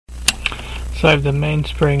So I have the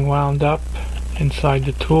mainspring wound up inside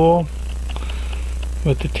the tool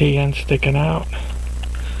with the T-end sticking out.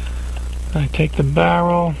 I take the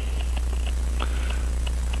barrel.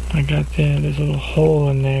 I got there's a little hole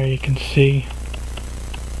in there you can see.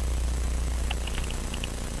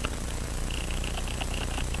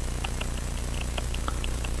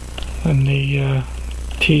 And the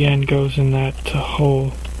T-end goes in that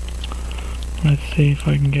hole. Let's see if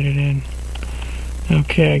I can get it in.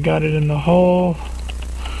 Okay, I got it in the hole.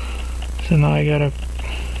 So now I'm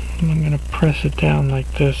gonna press it down like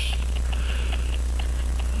this.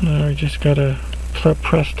 Now I just gotta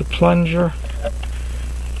press the plunger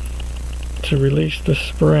to release the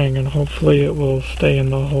spring, and hopefully it will stay in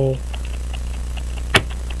the hole.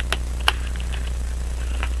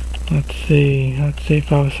 Let's see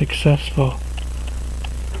if I was successful.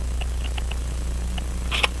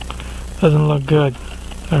 Doesn't look good.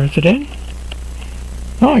 Or is it in?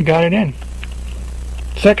 Oh, I got it in.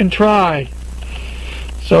 Second try.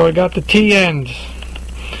 So I got the T-ends.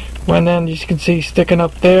 One end you can see sticking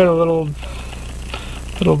up there, the little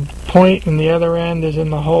point, and the other end is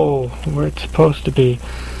in the hole where it's supposed to be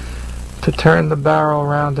to turn the barrel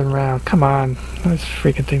round and round. Come on, this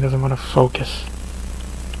freaking thing doesn't want to focus.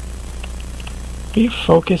 Will you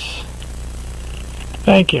focus?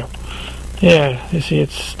 Thank you. Yeah, you see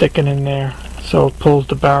it's sticking in there, so it pulls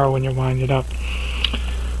the barrel when you wind it up.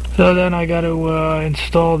 So then I got to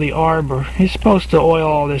install the arbor. You're supposed to oil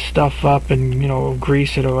all this stuff up and, you know,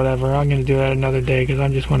 grease it or whatever. I'm going to do that another day because I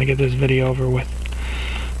just want to get this video over with.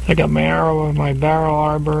 I got my barrel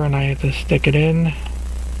arbor, and I have to stick it in.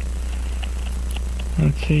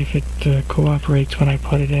 Let's see if it cooperates when I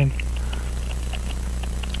put it in.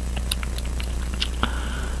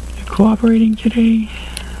 Cooperating today?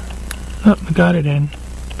 Oh, I got it in.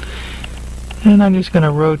 And I'm just going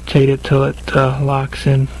to rotate it till it locks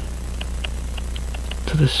in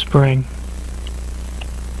to the spring.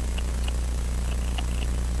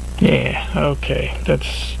 Yeah, okay.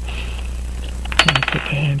 That's... Let me put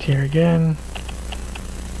the hand here again.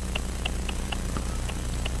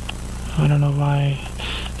 I don't know why.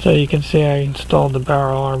 So you can see I installed the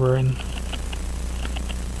barrel arbor and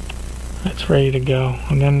that's ready to go.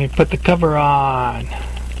 And then they put the cover on.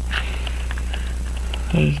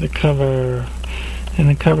 There's the cover. And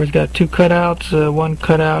the cover's got two cutouts. One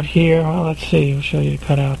cutout here. Well, let's see. I'll show you the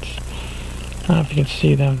cutouts. I don't know if you can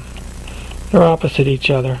see them. They're opposite each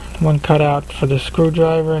other. One cutout for the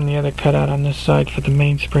screwdriver and the other cutout on this side for the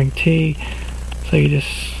mainspring T. So you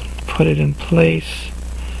just put it in place.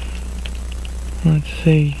 Let's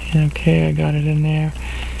see. Okay, I got it in there.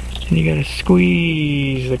 And you gotta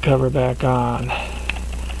squeeze the cover back on.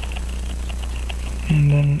 And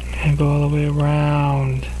then I go all the way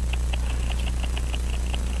around.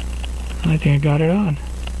 I think I got it on.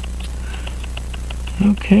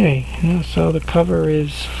 Okay, yeah, so the cover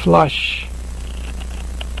is flush.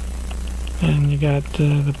 And you got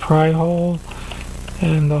the pry hole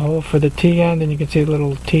and the hole for the T-end, and you can see the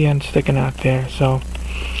little T-end sticking out there. So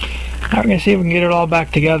now we're going to see if we can get it all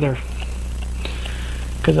back together,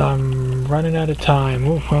 because I'm running out of time.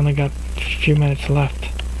 Oof, we only got a few minutes left.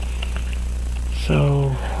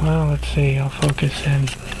 So, well, let's see. I'll focus in.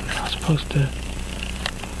 I was supposed to...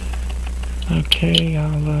 Okay,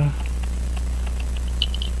 I'll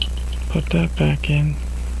put that back in.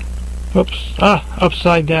 Oops. Ah,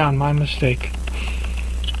 upside down. My mistake.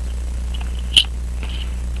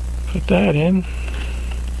 Put that in.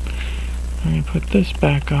 I'm going to put this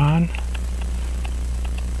back on.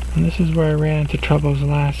 And this is where I ran into troubles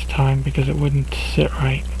last time because it wouldn't sit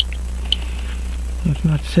right. It's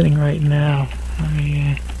not sitting right now.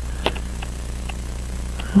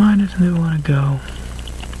 Why doesn't it want to go?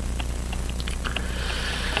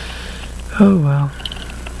 Oh well.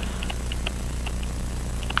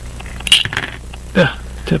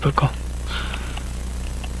 Typical. I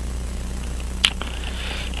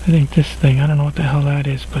think this thing, I don't know what the hell that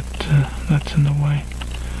is, but that's in the way.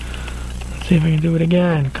 Let's see if I can do it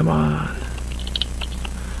again. Come on.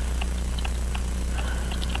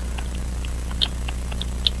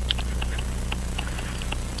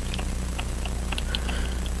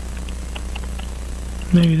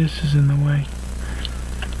 Maybe this is in the way.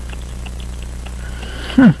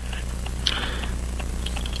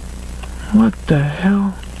 What the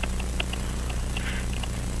hell?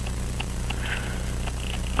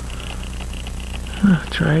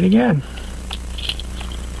 Try it again.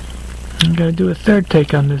 I'm gonna do a third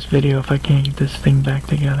take on this video if I can't get this thing back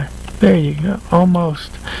together. There you go.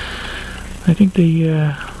 Almost. I think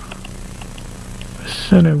the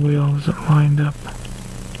center wheel isn't lined up.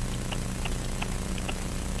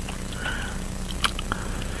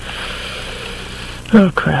 Oh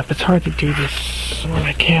crap, it's hard to do this when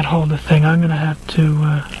I can't hold the thing. I'm gonna have to,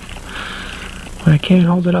 when I can't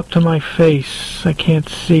hold it up to my face, I can't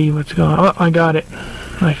see what's going on. Oh, I got it.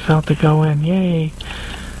 I felt it go in. Yay.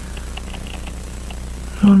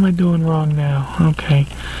 What am I doing wrong now? Okay.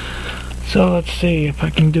 So let's see if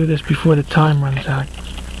I can do this before the time runs out.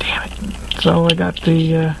 Damn it. So I got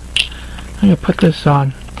the, I'm gonna put this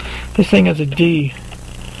on. This thing has a D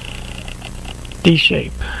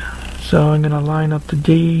shape. So I'm going to line up the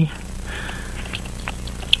D.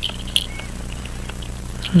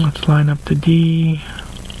 Let's line up the D.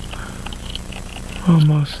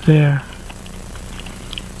 Almost there.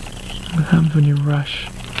 What happens when you rush?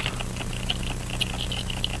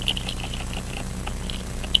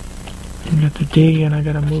 You got the D, and I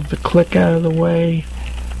got to move the click out of the way.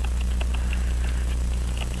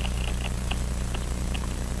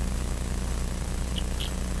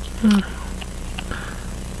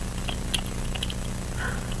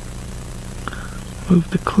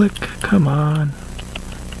 Move the click, come on.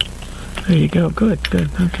 There you go, good, good.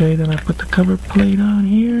 Okay, then I put the cover plate on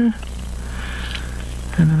here.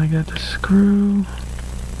 And then I got the screw.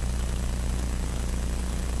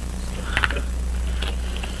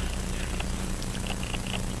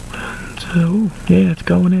 And so, yeah, it's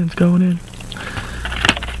going in, it's going in.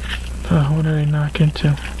 Oh, what did I knock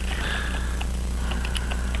into?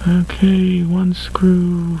 Okay, one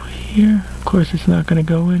screw here. Of course, it's not going to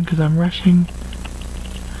go in because I'm rushing.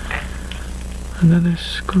 Another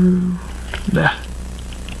screw. There.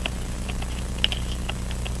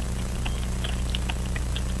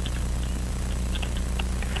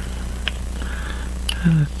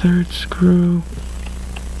 And the third screw.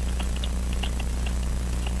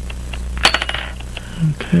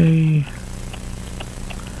 Okay.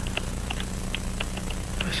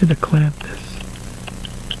 I should have clamped this.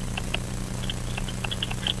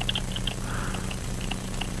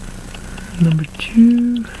 Number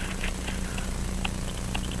 2.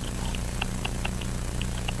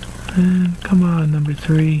 And come on, number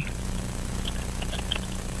 3.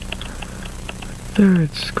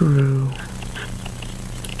 Third screw.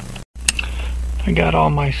 I got all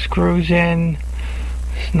my screws in.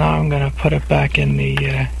 So now I'm going to put it back in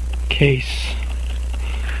the case.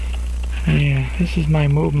 Yeah, this is my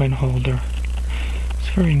movement holder. It's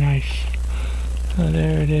very nice. So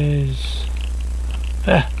there it is.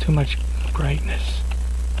 Too much brightness.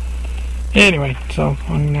 Anyway, so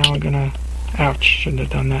now I'm going to... Ouch, shouldn't have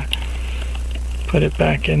done that. Put it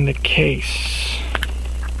back in the case.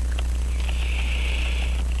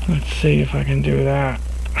 Let's see if I can do that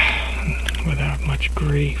without much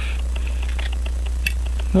grief.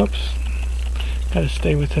 Oops. Gotta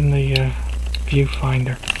stay within the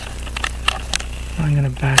viewfinder. I'm gonna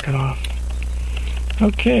back it off.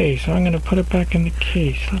 Okay, so I'm gonna put it back in the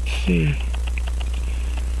case. Let's see.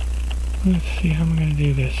 Let's see how I'm gonna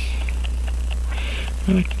do this.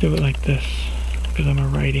 I like to do it like this because I'm a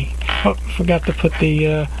righty. Oh, forgot to put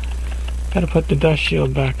the gotta put the dust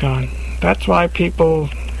shield back on. That's why people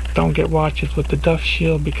don't get watches with the dust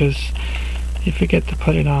shield, because you forget to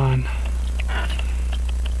put it on.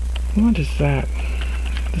 What is that?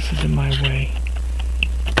 This is in my way.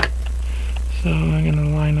 So I'm gonna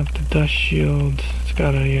line up the dust shield. It's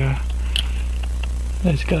got a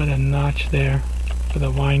notch there for the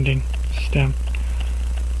winding stem.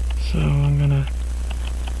 So I'm gonna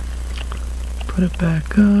put it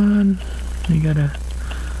back on. You gotta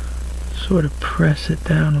sort of press it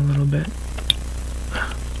down a little bit.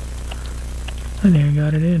 And there, you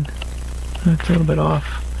got it in. That's a little bit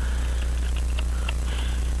off.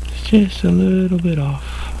 It's just a little bit off.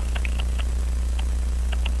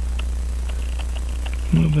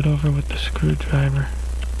 Move it over with the screwdriver.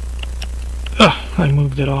 Ugh, I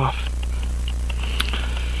moved it off.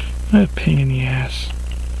 What a pain in the ass.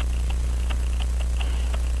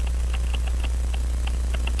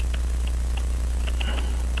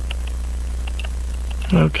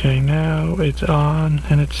 Okay, now it's on,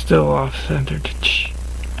 and it's still off-centered.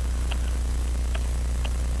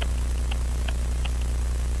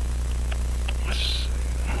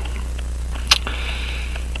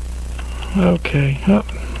 Okay, oh,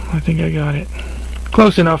 I think I got it.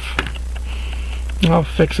 Close enough. I'll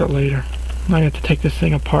fix it later. I have to take this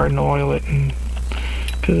thing apart and oil it, and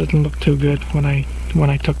because it doesn't look too good. When I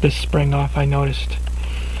took this spring off, I noticed.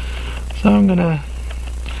 So I'm gonna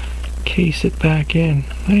case it back in.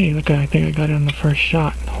 Hey, look, I think I got it on the first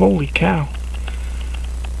shot. Holy cow.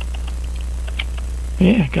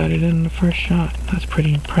 Yeah, got it in the first shot. That's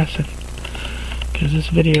pretty impressive, because this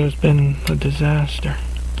video has been a disaster.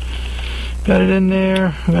 Got it in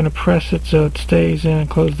there. I'm going to press it so it stays in.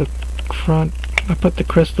 Close the front I put the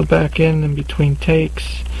crystal back in between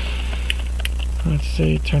takes. Let's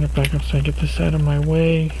see, turn it back up so I get this out of my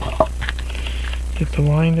way. Get the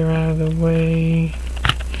winder out of the way.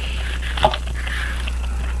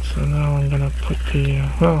 So now I'm going to put the,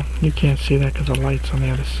 well, you can't see that because the light's on the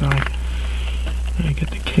other side. I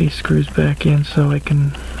get the case screws back in so I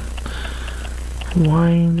can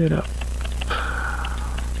wind it up.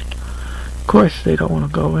 Of course they don't want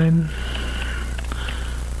to go in.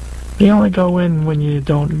 They only go in when you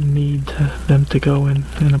don't need them to go in.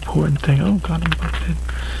 An important thing. Oh god, I'm bumped in.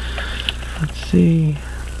 Let's see.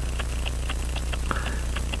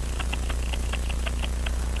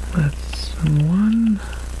 That's one.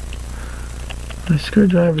 The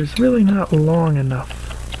screwdriver is really not long enough.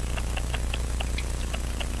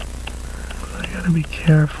 I gotta be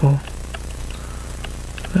careful.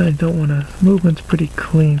 I don't want to. Movement's pretty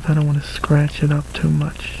clean. So I don't want to scratch it up too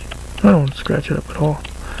much. I don't want to scratch it up at all.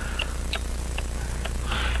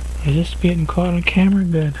 Is this getting caught on camera?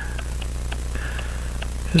 Good.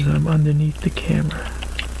 Because I'm underneath the camera.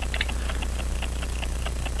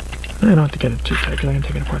 I don't have to get it too tight because I can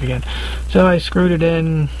take it apart again. So I screwed it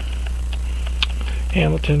in.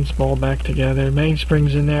 Hamilton's ball back together.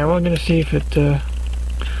 Mainspring's in there. Well, I'm going to see if it,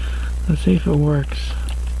 let's see if it works.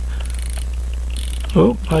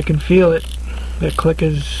 Oh, I can feel it. That click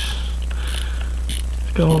is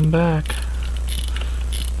going back.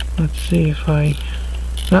 Let's see if I,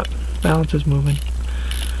 oh, balance is moving.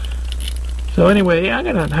 So anyway, I'm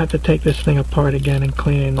going to have to take this thing apart again and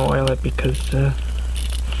clean it and oil it because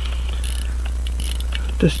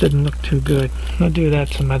this didn't look too good. I'll do that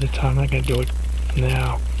some other time. I'm not going to do it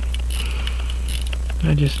now.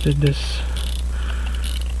 I just did this.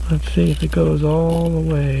 Let's see if it goes all the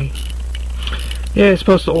way. Yeah, it's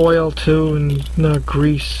supposed to oil too and not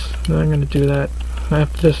grease. I'm going to do that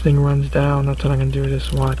after this thing runs down. That's what I'm going to do with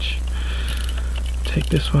this watch. Take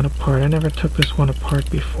this one apart. I never took this one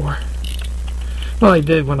apart before. Well, I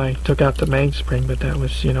did when I took out the mainspring, but that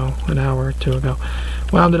was, you know, an hour or two ago.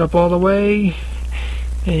 Wound it up all the way,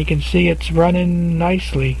 and you can see it's running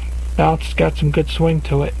nicely. It's got some good swing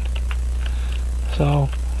to it. So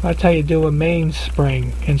that's how you do a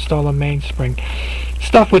mainspring. Install a mainspring.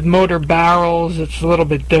 Stuff with motor barrels, it's a little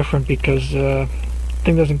bit different because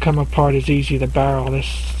thing doesn't come apart as easy. The barrel, there's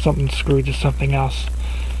something screwed to something else.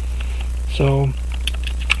 So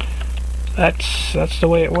that's the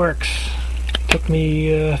way it works. It took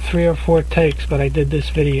me 3 or 4 takes, but I did this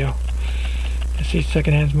video. I see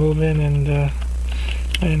second hand's moving, and I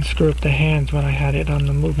didn't screw up the hands when I had it on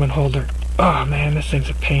the movement holder. Oh man, this thing's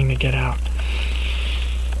a pain to get out.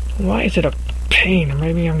 Why is it a pain?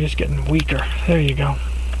 Maybe I'm just getting weaker. There you go.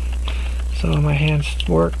 So my hands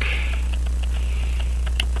work.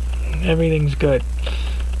 Everything's good.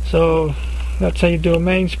 So that's how you do a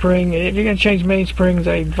mainspring. If you're going to change mainsprings,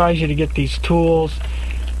 I advise you to get these tools,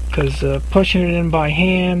 because pushing it in by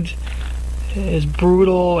hand is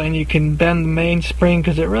brutal, and you can bend the mainspring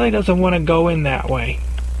because it really doesn't want to go in that way.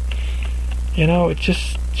 You know, it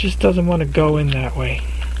just doesn't want to go in that way.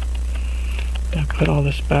 I'll put all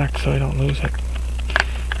this back so I don't lose it.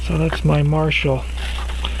 So that's my Marshall.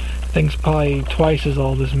 Thing's probably twice as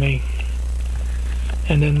old as me.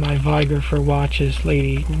 And then my Viger for watches,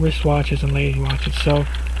 lady wrist watches and lady watches. So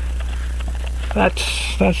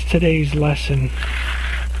that's today's lesson.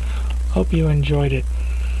 Hope you enjoyed it.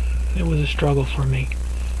 It was a struggle for me.